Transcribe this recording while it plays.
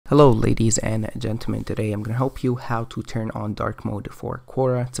Hello ladies and gentlemen, today I'm going to help you how to turn on dark mode for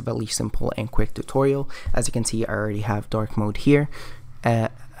Quora. It's a very simple and quick tutorial. As you can see, I already have dark mode here. I'm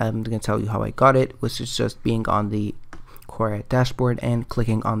going to tell you how I got it, which is just being on the Quora dashboard and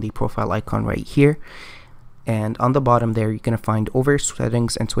clicking on the profile icon right here. And on the bottom there, you're going to find over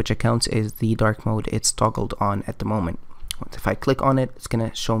settings and switch accounts is the dark mode. It's toggled on at the moment. If I click on it, it's going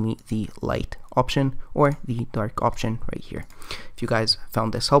to show me the light option or the dark option right here. If you guys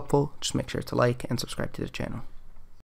found this helpful, just make sure to like and subscribe to the channel.